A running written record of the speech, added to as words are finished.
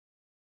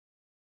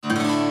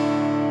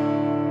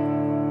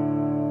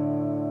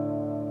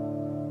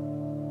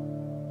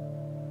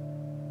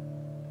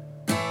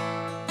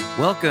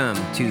Welcome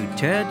to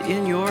TED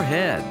in Your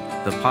Head,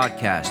 the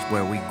podcast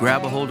where we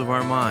grab a hold of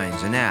our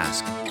minds and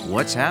ask,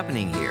 what's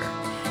happening here?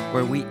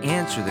 Where we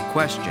answer the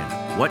question,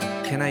 what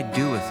can I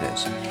do with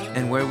this?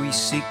 And where we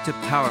seek to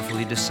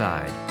powerfully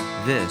decide,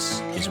 this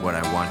is what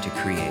I want to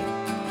create.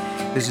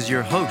 This is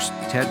your host,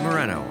 Ted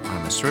Moreno.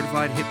 I'm a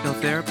certified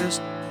hypnotherapist,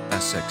 a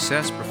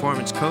success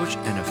performance coach,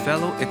 and a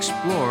fellow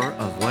explorer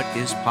of what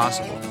is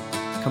possible.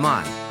 Come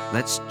on,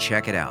 let's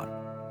check it out.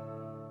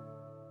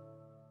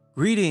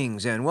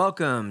 Greetings and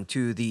welcome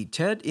to the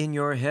TED in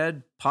Your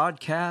Head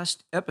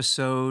podcast,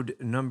 episode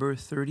number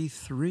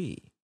 33.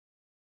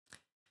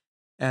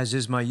 As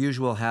is my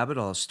usual habit,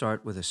 I'll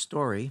start with a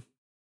story.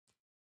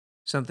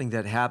 Something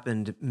that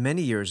happened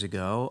many years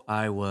ago.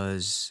 I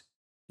was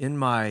in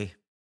my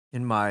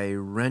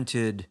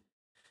rented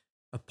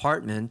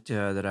apartment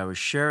that I was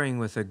sharing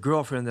with a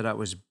girlfriend that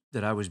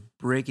I was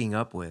breaking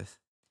up with.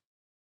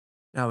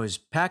 I was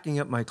packing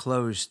up my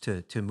clothes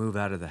to move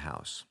out of the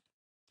house.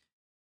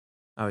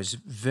 I was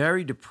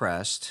very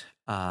depressed,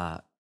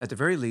 at the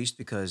very least,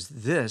 because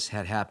this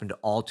had happened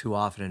all too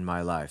often in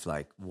my life,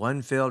 like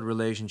one failed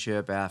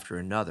relationship after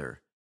another.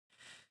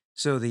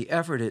 So the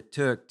effort it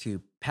took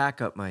to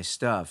pack up my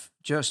stuff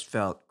just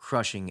felt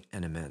crushing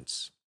and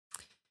immense.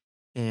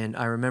 And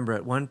I remember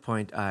at one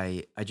point,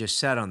 I just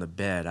sat on the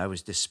bed. I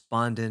was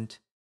despondent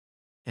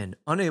and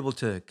unable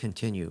to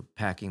continue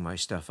packing my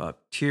stuff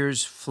up,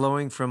 tears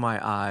flowing from my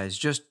eyes,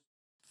 just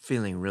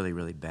feeling really,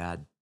 really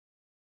bad.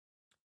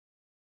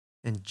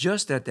 And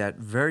just at that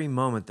very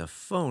moment, the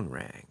phone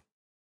rang.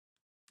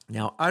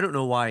 Now, I don't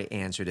know why I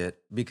answered it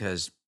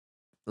because,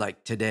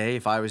 like today,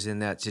 if I was in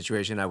that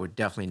situation, I would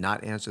definitely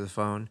not answer the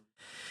phone.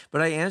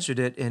 But I answered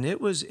it, and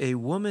it was a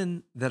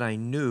woman that I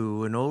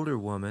knew, an older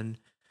woman,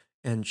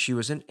 and she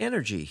was an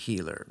energy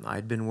healer.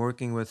 I'd been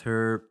working with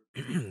her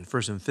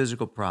for some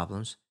physical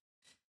problems.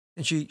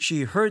 And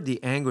she heard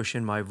the anguish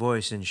in my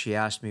voice, and she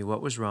asked me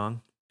what was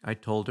wrong. I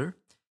told her.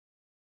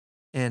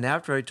 And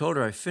after I told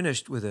her, I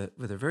finished with a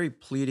very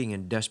pleading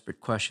and desperate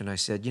question. I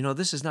said,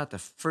 this is not the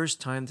first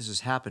time this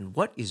has happened.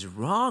 What is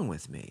wrong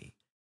with me?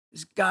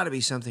 There's got to be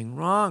something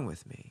wrong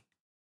with me.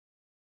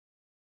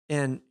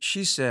 And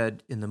she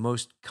said in the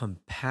most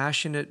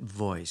compassionate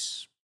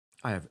voice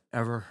I have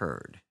ever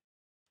heard,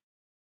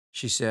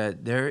 she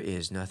said, "There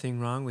is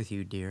nothing wrong with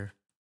you, dear.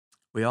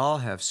 We all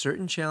have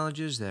certain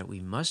challenges that we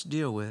must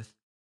deal with.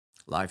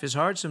 Life is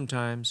hard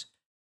sometimes,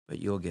 but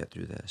you'll get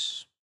through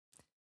this."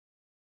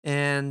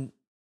 And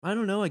I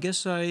don't know, I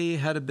guess I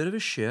had a bit of a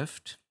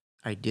shift.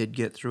 I did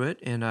get through it,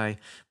 and I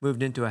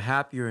moved into a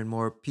happier and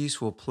more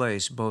peaceful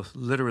place, both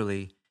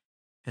literally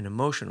and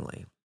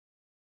emotionally.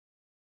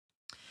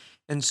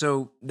 And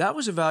so that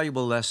was a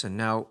valuable lesson.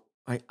 Now,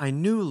 I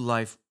knew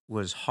life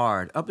was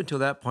hard. Up until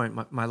that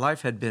point, my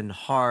life had been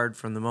hard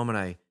from the moment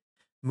I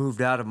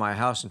moved out of my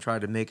house and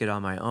tried to make it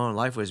on my own.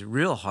 Life was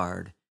real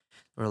hard.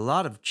 There were a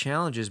lot of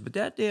challenges, but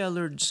that day I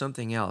learned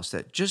something else,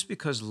 that just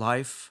because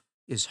life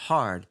is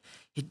hard,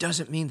 it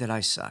doesn't mean that I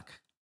suck.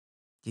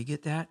 Do you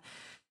get that?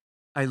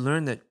 I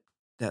learned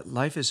that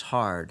life is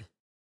hard,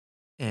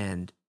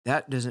 and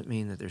that doesn't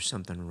mean that there's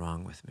something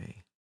wrong with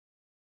me.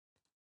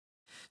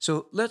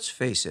 So let's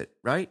face it,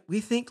 right? We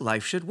think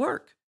life should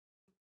work.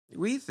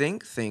 We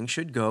think things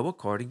should go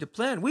according to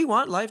plan. We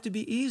want life to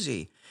be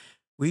easy.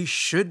 We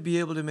should be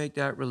able to make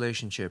that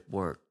relationship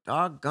work.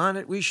 Doggone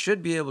it, we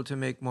should be able to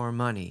make more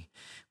money.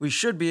 We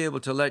should be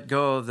able to let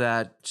go of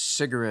that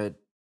cigarette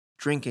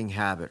drinking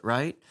habit,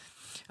 right?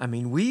 I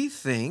mean, we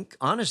think,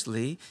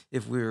 honestly,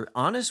 if we're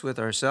honest with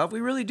ourselves, we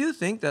really do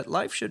think that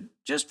life should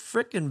just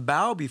frickin'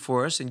 bow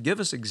before us and give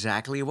us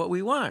exactly what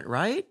we want,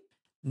 right?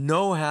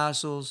 No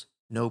hassles,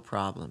 no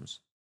problems.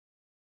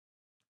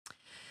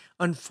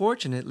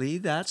 Unfortunately,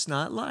 that's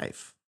not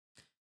life.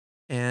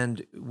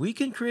 And we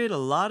can create a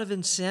lot of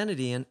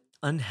insanity and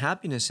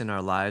unhappiness in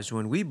our lives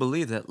when we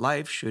believe that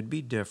life should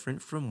be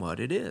different from what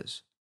it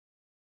is.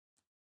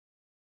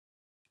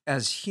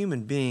 As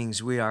human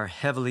beings, we are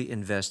heavily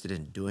invested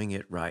in doing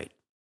it right.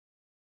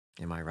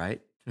 Am I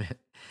right?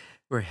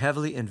 We're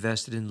heavily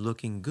invested in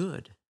looking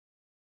good.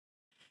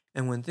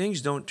 And when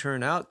things don't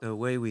turn out the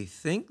way we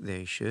think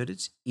they should,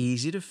 it's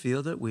easy to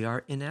feel that we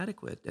are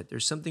inadequate, that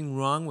there's something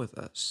wrong with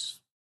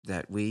us,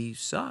 that we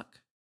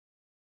suck.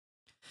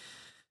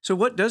 So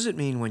what does it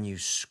mean when you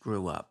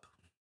screw up?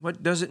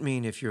 What does it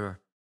mean if your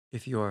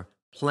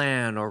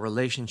plan or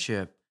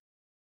relationship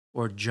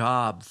or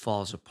job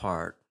falls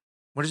apart?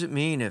 What does it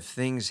mean if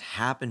things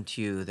happen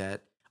to you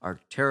that are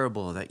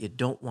terrible, that you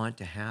don't want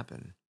to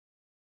happen?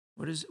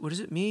 What does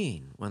it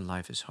mean when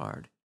life is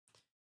hard?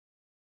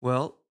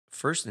 Well,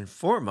 first and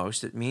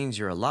foremost, it means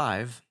you're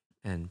alive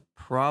and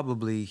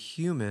probably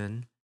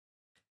human,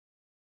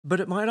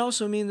 but it might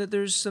also mean that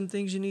there's some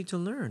things you need to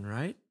learn,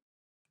 right?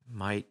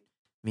 Might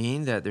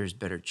mean that there's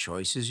better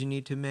choices you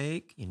need to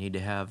make. You need to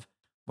have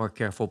more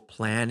careful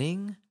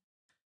planning.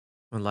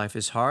 When life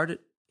is hard,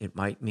 it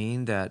might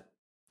mean that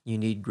you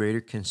need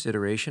greater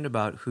consideration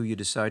about who you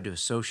decide to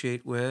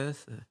associate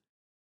with.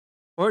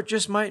 Or it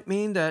just might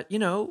mean that,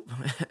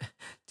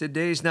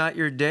 today's not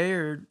your day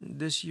or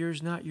this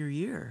year's not your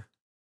year.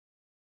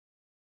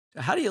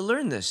 How do you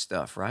learn this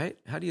stuff, right?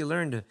 How do you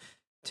learn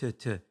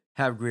to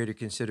have greater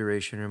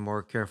consideration or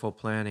more careful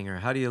planning, or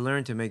how do you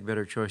learn to make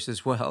better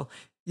choices? Well,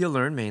 you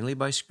learn mainly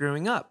by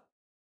screwing up.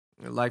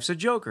 Life's a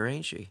joker,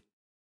 ain't she?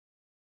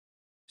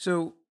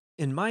 So,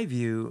 in my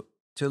view,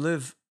 to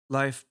live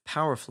life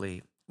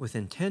powerfully with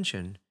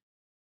intention,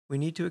 we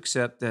need to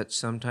accept that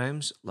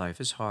sometimes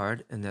life is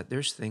hard and that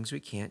there's things we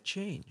can't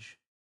change.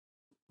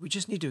 We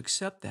just need to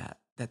accept that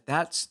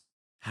that's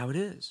how it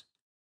is.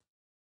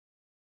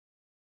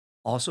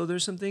 Also,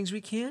 there's some things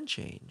we can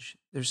change.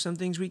 There's some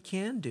things we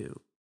can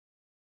do,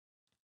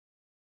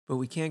 but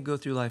we can't go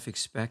through life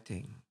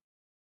expecting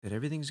that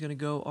everything's going to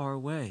go our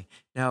way.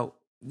 Now,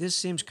 this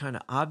seems kind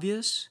of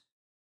obvious,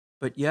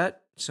 but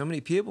yet so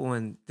many people,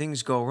 when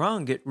things go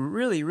wrong, get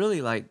really,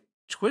 really like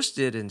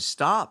twisted and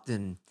stopped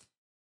and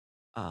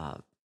uh,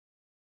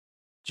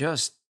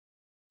 just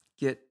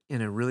get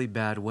in a really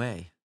bad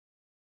way.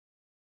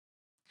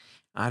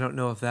 I don't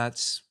know if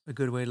that's a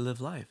good way to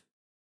live life.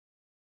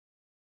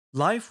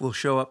 Life will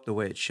show up the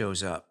way it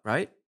shows up,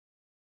 right?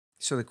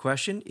 So the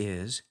question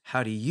is,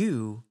 how do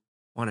you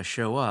want to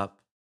show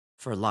up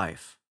for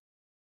life?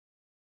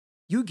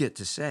 You get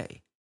to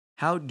say,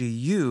 how do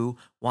you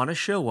want to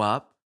show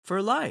up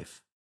for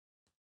life?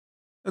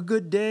 A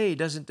good day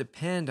doesn't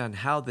depend on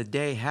how the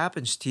day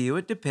happens to you,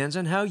 it depends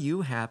on how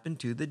you happen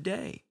to the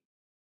day.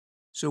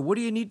 So, what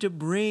do you need to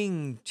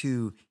bring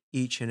to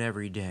each and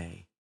every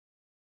day?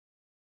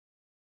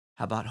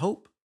 How about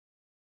hope?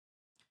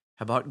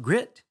 How about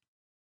grit?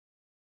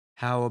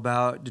 How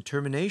about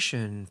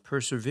determination,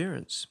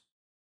 perseverance?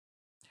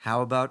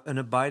 How about an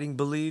abiding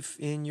belief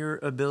in your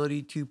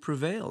ability to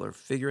prevail or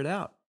figure it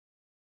out?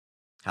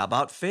 How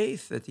about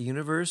faith that the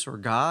universe or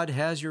God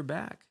has your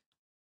back?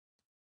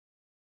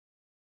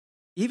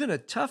 Even a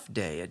tough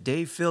day, a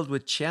day filled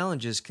with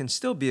challenges, can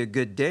still be a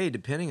good day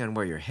depending on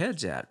where your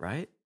head's at,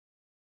 right?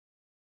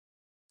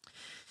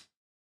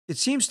 It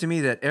seems to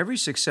me that every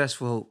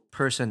successful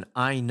person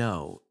I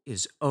know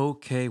is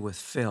okay with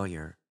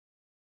failure,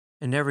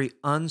 and every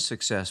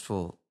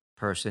unsuccessful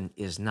person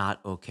is not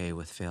okay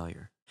with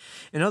failure.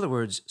 In other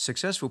words,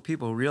 successful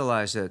people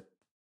realize that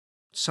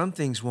some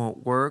things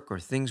won't work, or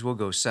things will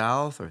go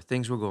south, or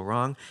things will go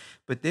wrong,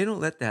 but they don't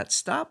let that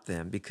stop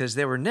them because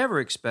they were never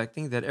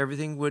expecting that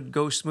everything would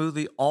go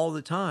smoothly all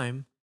the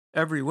time,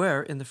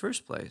 everywhere in the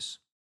first place.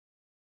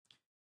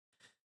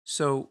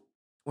 So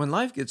when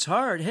life gets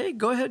hard, hey,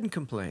 go ahead and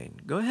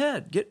complain. Go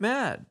ahead, get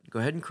mad. Go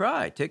ahead and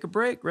cry. Take a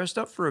break, rest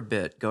up for a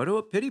bit. Go to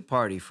a pity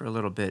party for a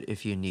little bit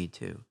if you need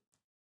to.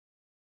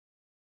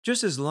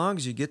 Just as long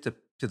as you get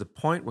to the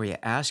point where you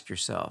ask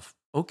yourself,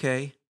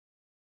 okay,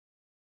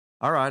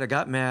 all right, I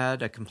got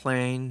mad, I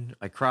complained,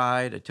 I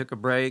cried, I took a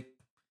break,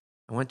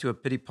 I went to a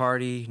pity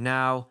party.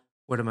 Now,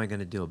 what am I going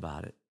to do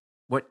about it?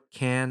 What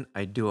can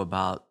I do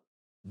about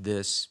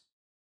this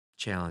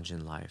challenge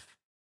in life?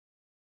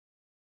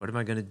 What am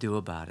I going to do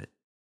about it?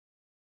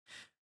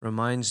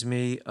 Reminds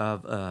me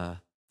of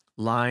a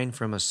line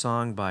from a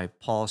song by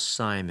Paul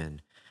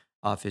Simon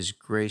off his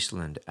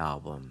Graceland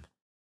album.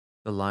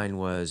 The line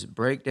was,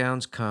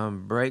 breakdowns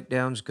come,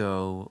 breakdowns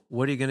go.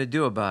 What are you going to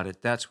do about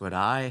it? That's what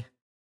I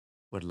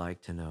would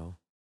like to know.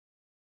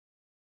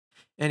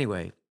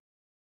 Anyway,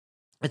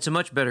 it's a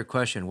much better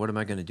question. What am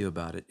I going to do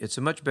about it? It's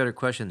a much better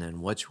question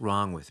than what's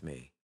wrong with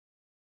me?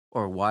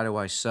 Or why do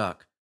I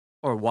suck?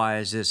 Or why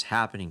is this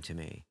happening to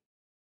me?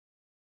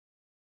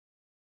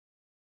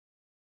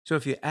 So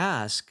if you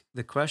ask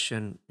the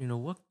question,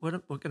 what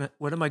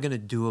am I going to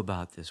do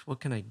about this? What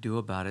can I do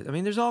about it? I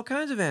mean, there's all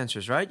kinds of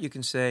answers, right? You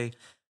can say,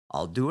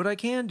 I'll do what I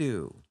can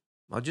do.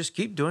 I'll just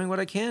keep doing what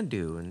I can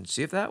do and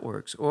see if that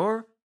works.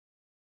 Or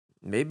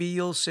maybe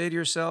you'll say to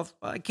yourself,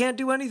 I can't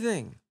do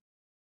anything.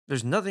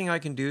 There's nothing I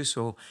can do,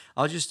 so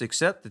I'll just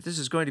accept that this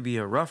is going to be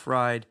a rough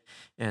ride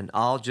and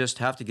I'll just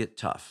have to get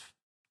tough.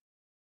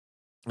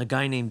 A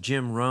guy named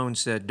Jim Rohn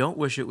said, don't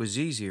wish it was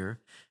easier,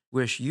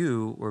 wish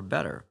you were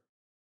better.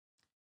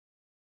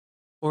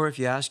 Or if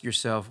you ask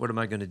yourself, what am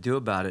I going to do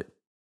about it?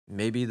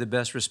 Maybe the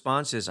best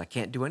response is, I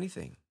can't do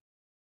anything.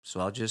 So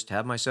I'll just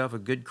have myself a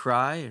good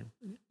cry, a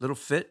little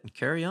fit, and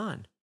carry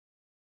on.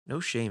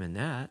 No shame in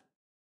that.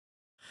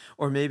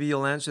 Or maybe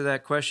you'll answer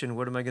that question,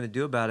 what am I going to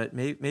do about it?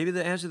 Maybe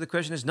the answer to the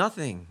question is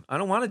nothing. I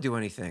don't want to do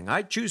anything.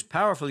 I choose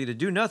powerfully to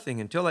do nothing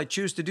until I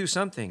choose to do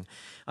something.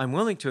 I'm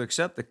willing to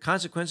accept the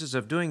consequences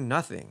of doing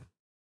nothing.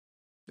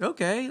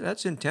 Okay,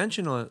 that's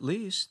intentional at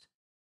least.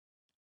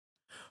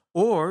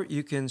 Or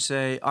you can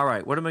say, all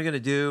right, what am I going to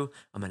do?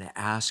 I'm going to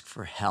ask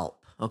for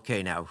help.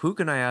 Okay, now who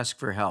can I ask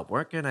for help?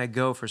 Where can I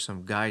go for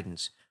some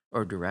guidance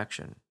or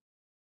direction?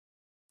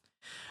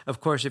 Of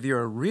course, if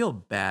you're a real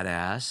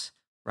badass,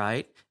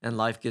 right, and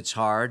life gets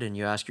hard and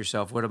you ask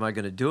yourself, what am I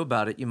going to do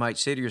about it? You might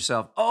say to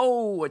yourself,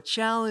 oh, a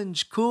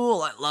challenge.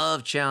 Cool. I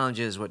love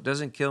challenges. What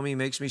doesn't kill me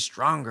makes me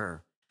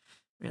stronger.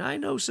 I mean, I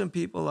know some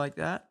people like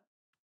that.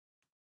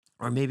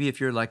 Or maybe if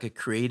you're like a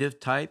creative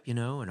type, an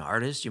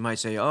artist, you might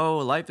say, oh,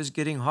 life is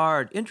getting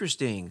hard.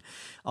 Interesting.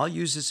 I'll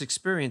use this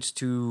experience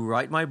to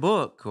write my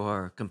book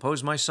or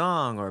compose my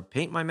song or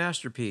paint my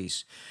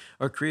masterpiece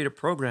or create a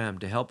program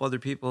to help other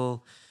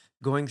people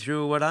going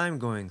through what I'm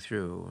going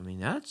through. I mean,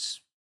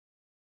 that's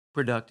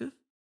productive.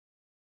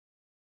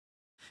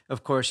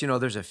 Of course,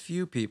 there's a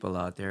few people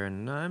out there,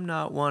 and I'm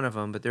not one of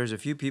them, but there's a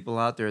few people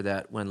out there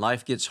that when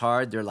life gets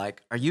hard, they're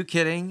like, "Are you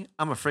kidding?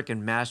 I'm a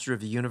freaking master of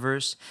the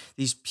universe.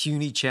 These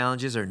puny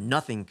challenges are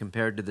nothing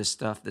compared to the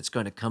stuff that's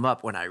going to come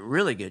up when I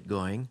really get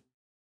going."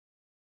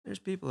 There's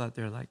people out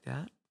there like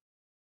that.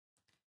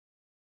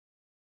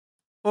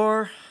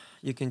 Or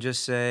you can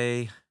just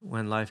say,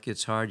 when life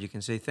gets hard, you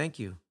can say, "Thank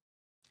you.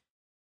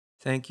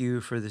 Thank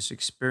you for this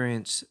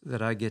experience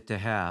that I get to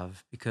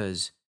have,"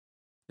 because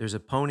there's a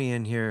pony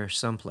in here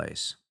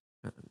someplace.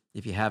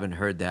 If you haven't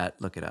heard that,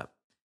 look it up.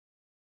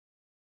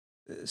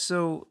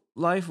 So,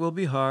 life will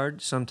be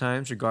hard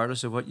sometimes,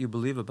 regardless of what you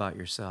believe about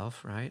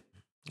yourself, right?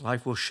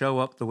 Life will show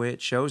up the way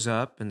it shows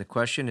up. And the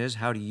question is,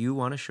 how do you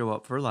want to show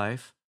up for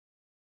life?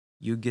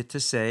 You get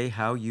to say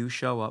how you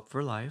show up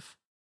for life.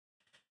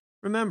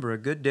 Remember, a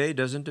good day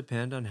doesn't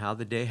depend on how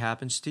the day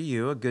happens to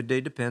you. A good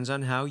day depends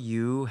on how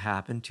you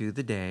happen to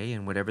the day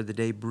and whatever the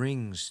day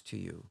brings to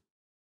you.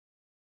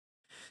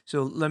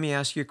 So let me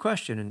ask you a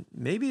question, and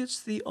maybe it's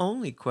the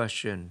only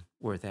question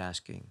worth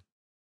asking.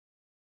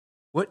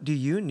 What do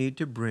you need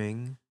to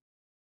bring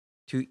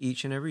to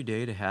each and every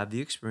day to have the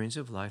experience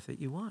of life that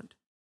you want?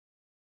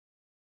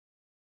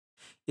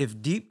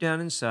 If deep down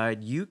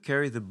inside you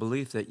carry the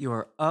belief that you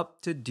are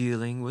up to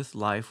dealing with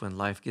life when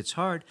life gets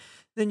hard,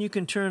 then you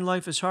can turn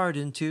life is hard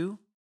into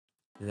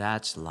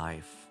that's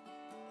life.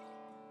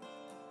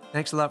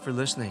 Thanks a lot for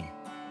listening.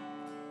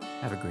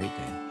 Have a great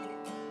day.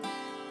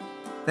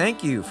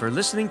 Thank you for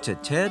listening to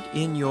TED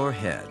in Your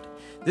Head.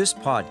 This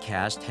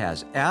podcast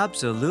has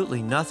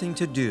absolutely nothing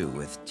to do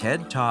with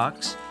TED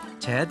Talks,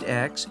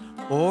 TEDx,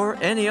 or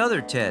any other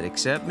TED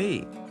except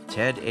me,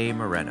 Ted A.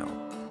 Moreno.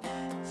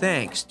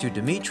 Thanks to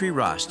Dimitri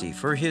Rosti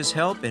for his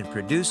help in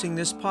producing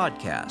this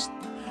podcast.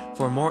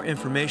 For more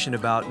information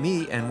about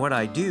me and what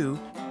I do,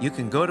 you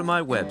can go to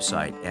my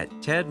website at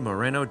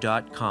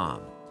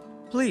tedmoreno.com.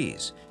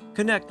 Please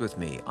connect with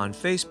me on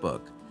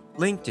Facebook,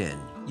 LinkedIn,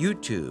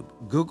 YouTube,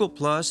 Google+,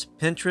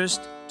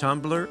 Pinterest,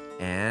 Tumblr,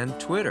 and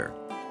Twitter.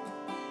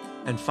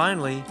 And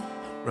finally,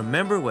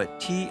 remember what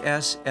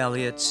T.S.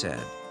 Eliot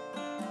said,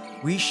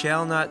 "We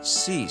shall not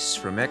cease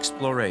from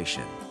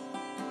exploration,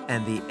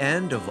 and the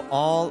end of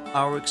all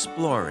our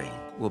exploring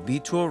will be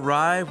to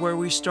arrive where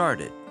we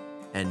started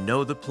and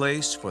know the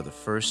place for the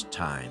first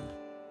time."